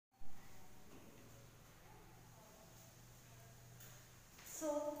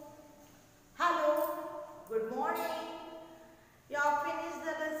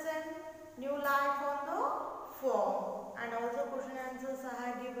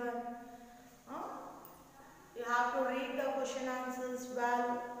question answers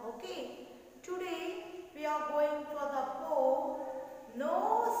well. Okay. Today we are going for the poem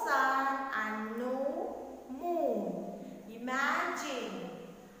No Sun and No Moon. Imagine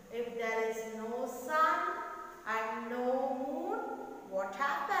if there is no sun and no moon, what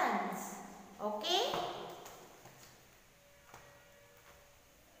happens? Okay.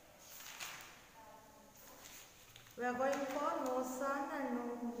 We are going for no sun and no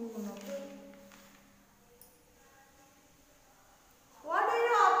moon. Okay. What do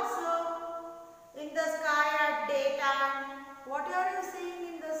you observe in the sky at daytime? What are you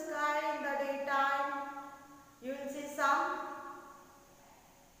seeing in the sky in the daytime? You will see some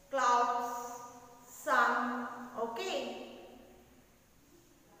clouds, sun. Okay.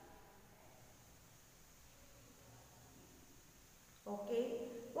 Okay.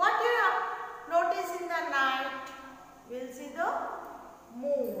 What do you notice in the night? We will see the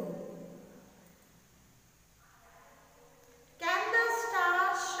moon. Can the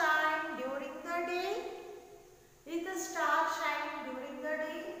stars shine during the day? Is the star shining during the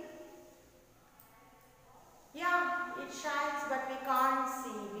day? Yeah, it shines but we can't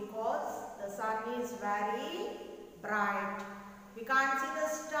see because the sun is very bright. We can't see the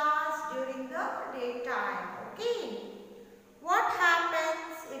stars during the daytime. Okay. What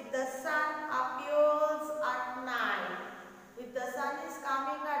happens if the sun appears at night? If the sun is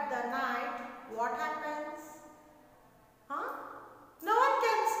coming at the night, what happens? Huh? No one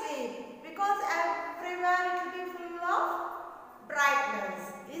can sleep because everywhere it will be full of brightness.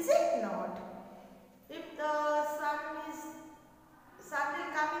 Is it not? If the sun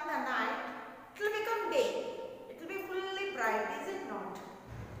will come in the night, it will become day. It will be fully bright. Is it not?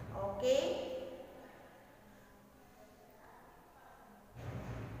 Okay.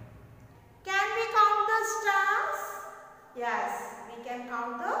 Can we count the stars? Yes, we can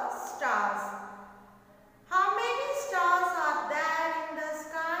count the stars. How many stars are there in the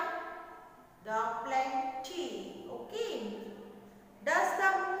sky? There are plenty. Okay. Does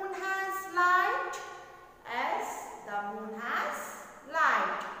the moon has light? Yes, the moon has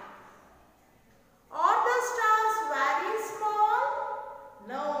light. Are the stars very small?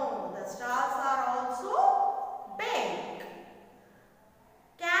 No, the stars are also big.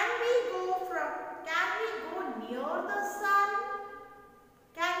 Can we go near the sun?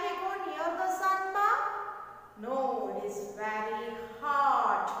 Can we go near the sun, ma? No, it is very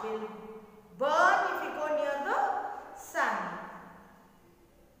hot. Will burn if we go near the sun.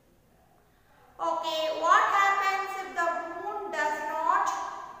 Okay, what happens if the moon does not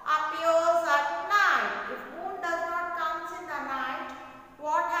appears at night? If moon does not comes in the night,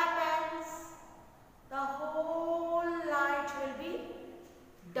 what happens? The whole light will be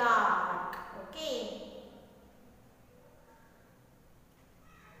dark. Okay.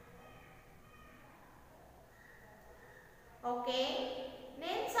 Okay.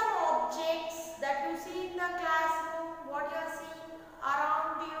 Name some objects that you see in the classroom. What you are seeing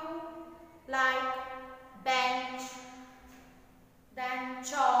around you, like bench, then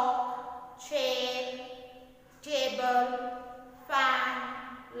chalk, chair, table, fan,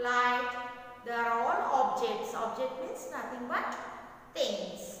 light. They are all objects. Object means nothing but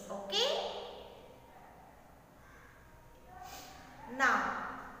things. Okay. Now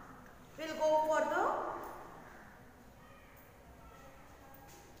we'll go for the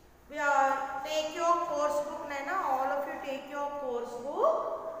take your course book, Naina. All of you take your course book.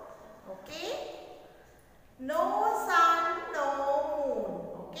 Okay. No sun, no moon.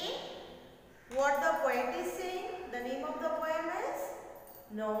 Okay. What the poet is saying? The name of the poem is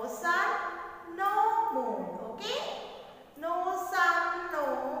No Sun, No Moon. Okay. No sun, no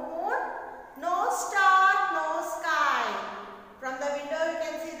moon, no star, no sky. From the window you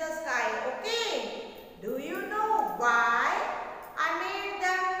can see the sky. Okay. Do you know why I made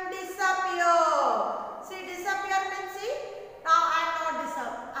them disappear? See, disappear means see. Now I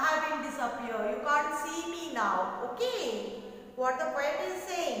have been disappear. You can't see me now. Okay. What the poet is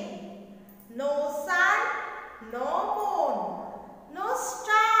saying? No sun, no moon, no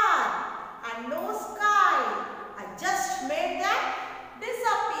star and no sky. I just made them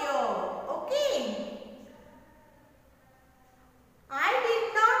disappear. Okay. I did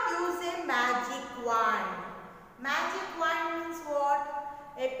not use a magic wand. Magic wand means what?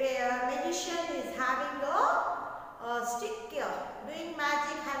 A magician is having a stick here, doing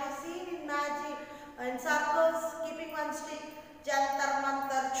magic. Have you seen in magic, in circles, keeping one stick, jantar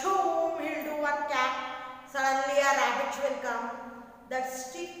mantar, choom, he'll do one cat, suddenly a rabbit will come. That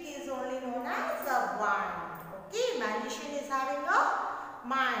stick is only known as a wand. Okay, magician is having a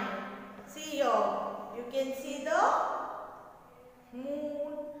mind. See here, you can see the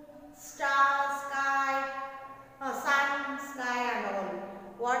moon, star, sky, sun,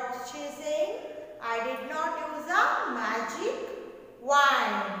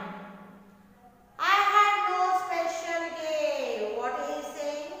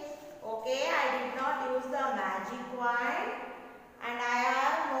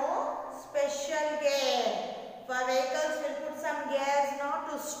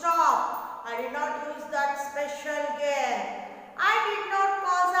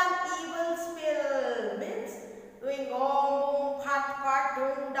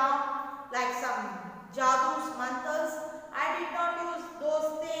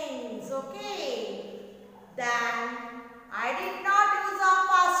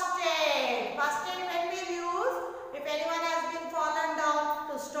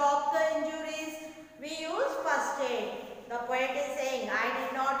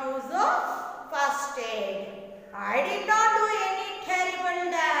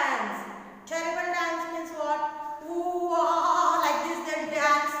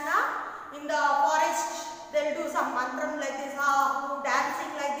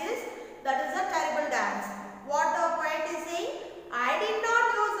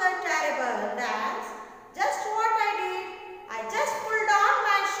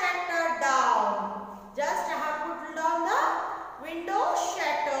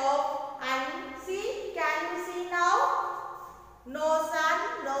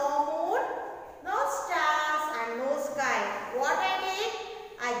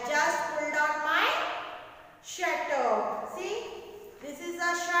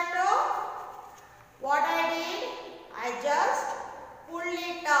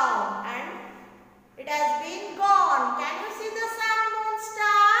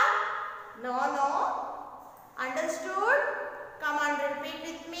 Understood? Come on, repeat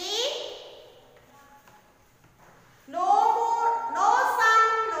with me. No moon, no sun,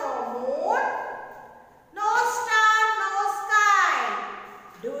 no moon, no star, no sky.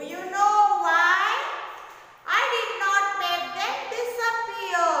 Do you know why? I did not make them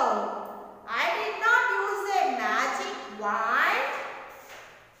disappear. I did not use a magic wand.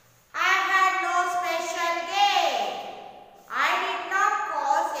 I had no special game. I did not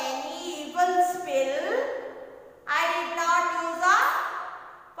cause any evil spill. I did not use a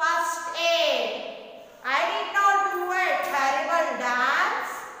first aid. I did not do a terrible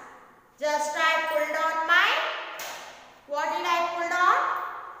dance. Just I pulled on my, what did I pull on?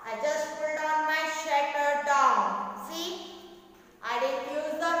 I just pulled on my shutter down. See? I didn't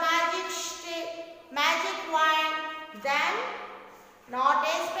use the magic wand. Then not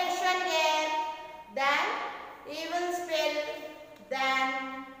a special gear. Then evil spell.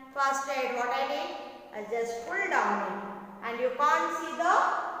 Then first aid. What I did? I just pulled down it. And you can't see the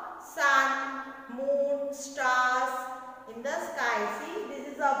sun, moon, stars in the sky. See,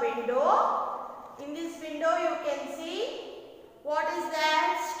 this is a window. In this window you can see what is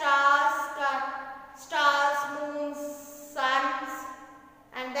there? Stars, moons, suns,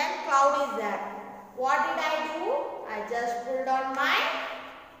 and then cloud is there. What did I do? I just pulled on my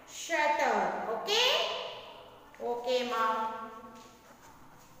shutter. Okay? Okay, mom.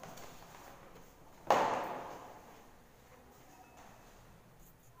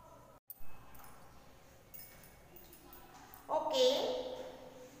 Okay.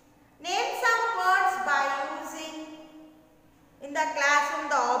 Name some words by using in the classroom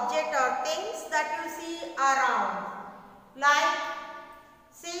the object or things that you see around. Like,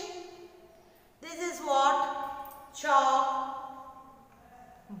 see, this is what? Chalk,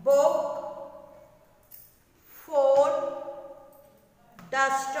 book, phone,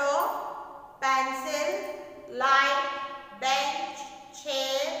 duster, pencil, light, bench,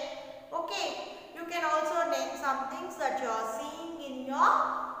 chair. Okay. You can also name some things that you are seeing in your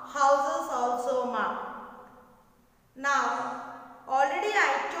houses also, ma'am. Now, already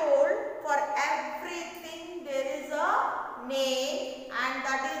I told for everything there is a name and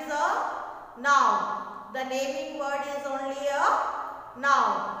that is a noun. The naming word is only a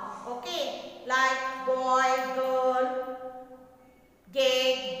noun. Okay, like boy, girl,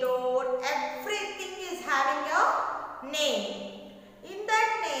 gate, door, everything is having a name. In that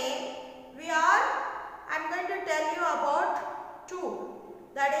name, I am going to tell you about two.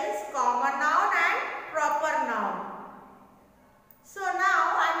 That is common noun and proper noun. So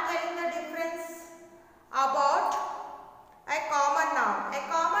now I am telling the difference about a common noun. A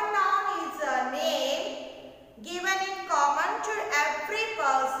common noun is a name given in common to every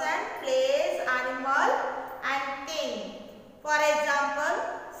person, place, animal and thing. For example,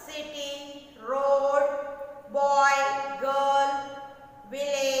 city, road, boy, girl,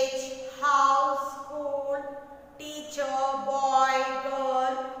 village, house, school, teacher, boy,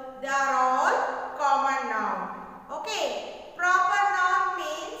 girl, they are all common noun. Okay, proper noun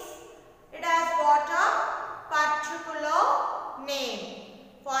means it has got a particular name.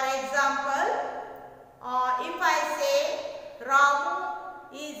 For example, if I say Ramu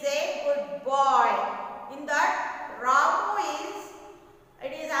is a good boy, in that Ramu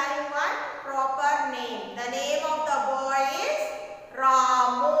it is having one proper name. The name of the boy is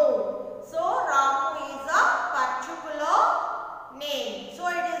Ramu. So, Ramu is a particular name. So,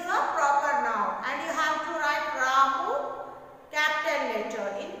 it is a proper noun. And you have to write Ramu capital letter,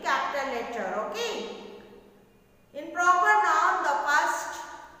 in capital letter. Okay. In proper noun, the first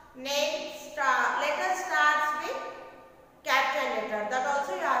name letter starts with capital letter. That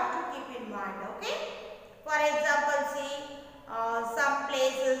also you have to keep in mind. Okay. For example, see some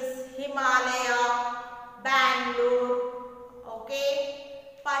places, Himalaya, Bangalore.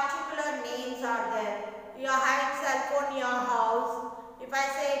 Okay, particular names are there. You are having cell phone in your house. If I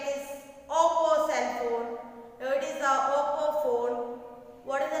say it is Oppo cell phone, it is a Oppo phone.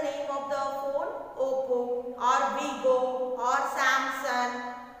 What is the name of the phone? Oppo or Vigo or Samsung.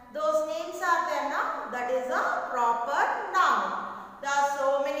 Those names are there now. That is a proper noun. There are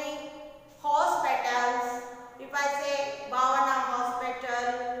so many hospitals. If I say Bhavana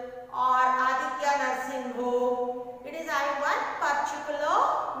Hospital or Aditya Nursing Home, it is having one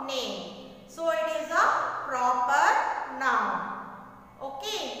particular name. So, it is a proper noun.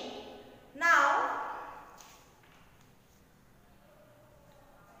 Okay. Now,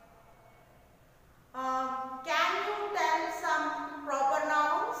 can you tell some proper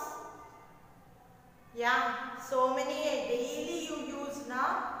nouns? Yeah, so many daily you use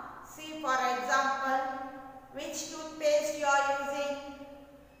now. See, for example, which toothpaste you are using?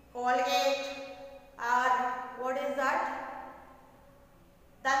 Colgate or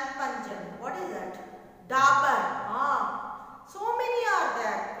Danpanjan. What is that? Dabur. So many are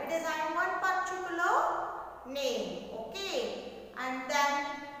there. It is having one particular name. Okay. And then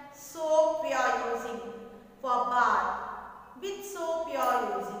soap we are using for bath. Which soap you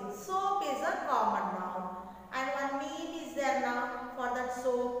are using? Soap is a common noun. And one name is there now for that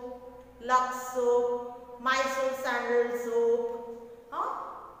soap. Lux soap, Mysore sandal soap.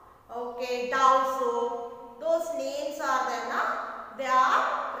 Okay, Dove soap. Those names are there now. They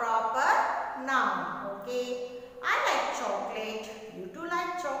are proper noun. Okay. I like chocolate. You too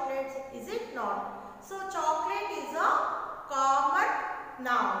like chocolates, is it not? So chocolate is a common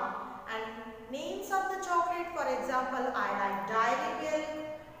noun. And names of the chocolate, for example, I like Dairy Milk,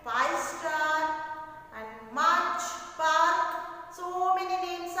 5 Star, and Munch, Park. So many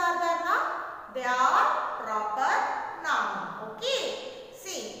names are there now. They are proper noun. Okay.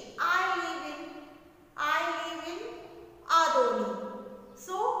 See, I live in Adoni.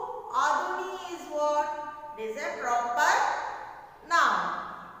 So Adoni is what? It is a proper noun.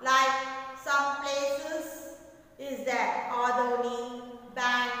 Like some places is there. Adoni,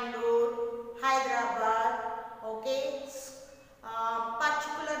 Bangalore, Hyderabad. Okay.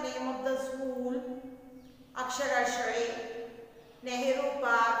 Particular name of the school. Aksharashri, Nehru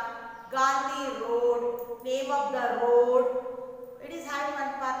Park, Gandhi Road, name of the road. It is having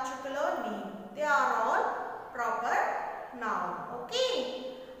one particular name. They are all proper noun.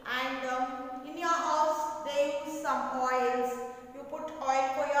 Okay. And in your house they use some oils. You put oil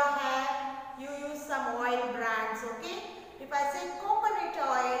for your hair. You use some oil brands. Okay. If I say coconut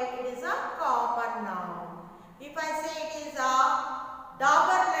oil, it is a common noun. If I say it is a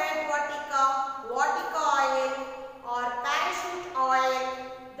Dabur Red Vatika oil or parachute oil,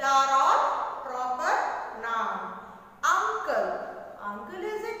 they are all proper noun. Uncle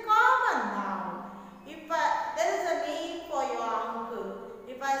is a common noun. If there is a name for your uncle,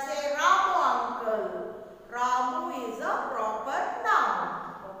 if I say Ramu uncle, Ramu is a proper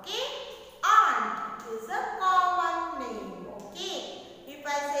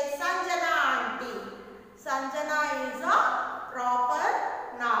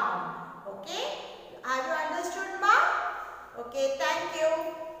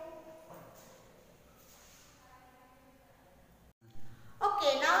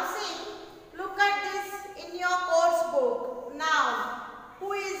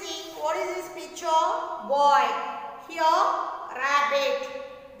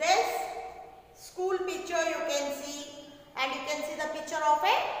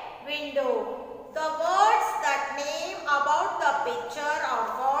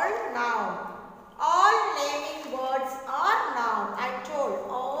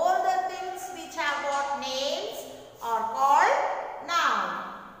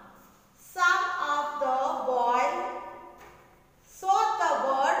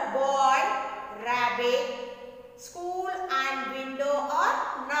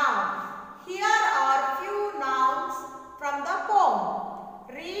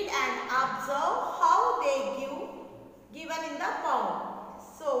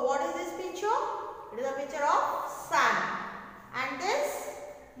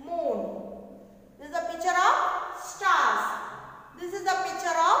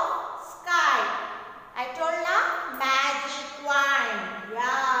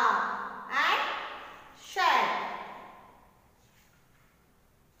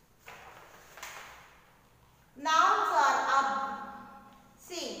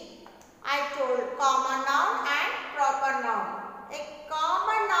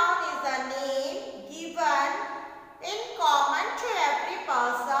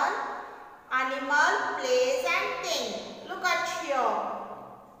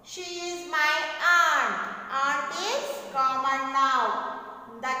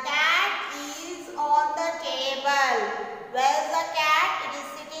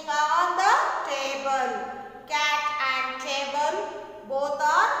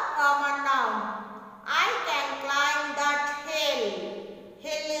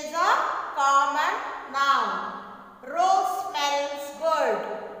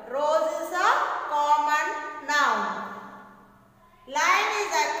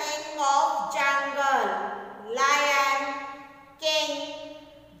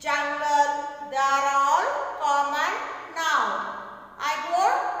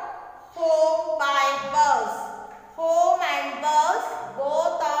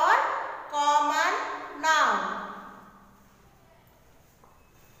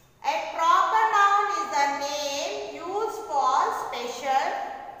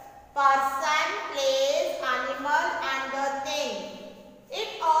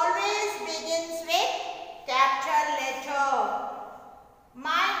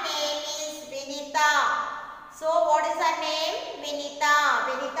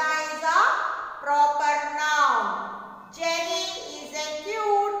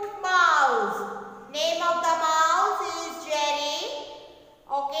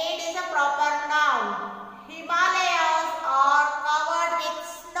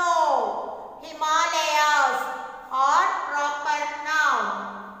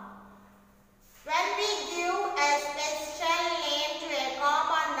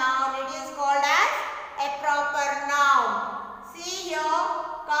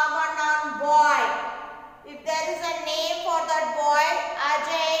farmer